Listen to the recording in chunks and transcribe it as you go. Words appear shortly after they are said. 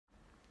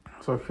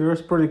So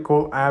here's pretty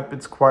cool app.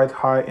 It's quite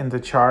high in the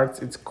charts.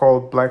 It's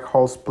called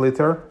Blackhole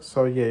Spliter.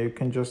 So yeah, you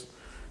can just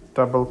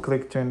double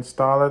click to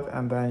install it,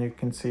 and then you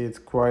can see it's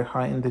quite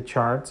high in the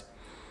charts.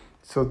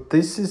 So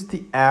this is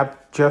the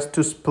app just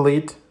to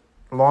split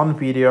long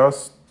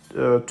videos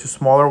to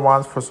smaller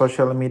ones for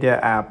social media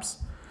apps.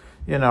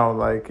 You know,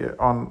 like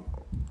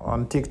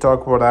on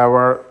TikTok,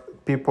 whatever,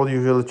 people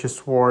usually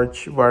just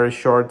watch very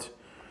short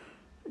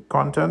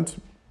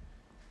content.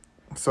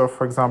 So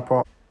for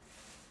example,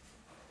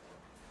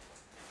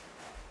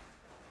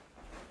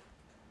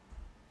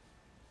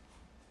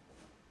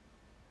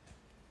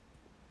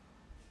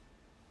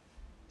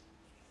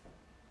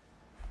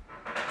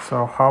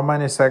 so how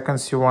many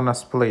seconds you want to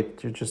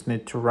split? You just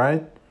need to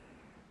write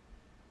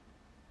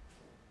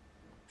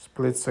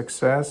split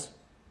success.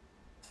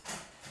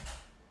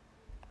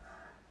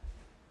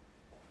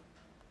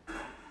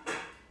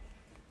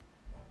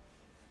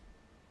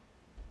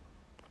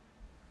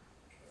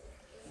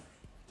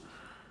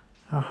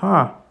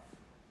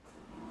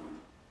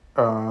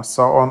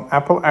 So on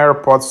Apple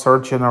AirPods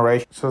search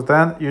generation, so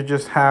then you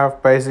just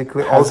have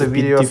basically all the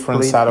videos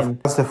different set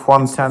of the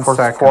font 10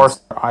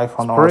 seconds.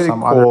 iPhone or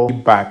some cool. other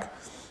feedback.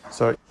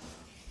 So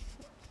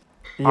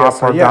yeah, up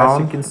so or yeah,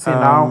 down, as you can see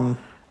now,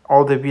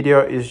 all the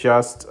video is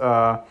just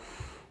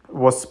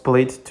was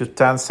split to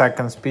 10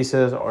 seconds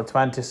pieces or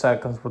 20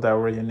 seconds,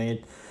 whatever you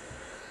need.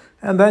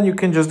 And then you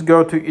can just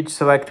go to each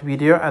select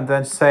video and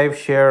then save,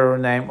 share,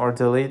 rename, or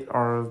delete,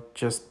 or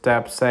just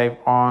tap save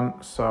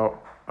on. So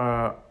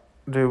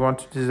do you want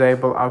to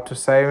disable auto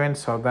saving?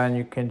 So then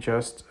you can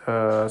just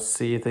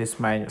see this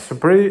menu. So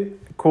pretty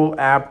cool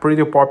app,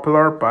 pretty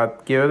popular,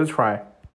 but give it a try.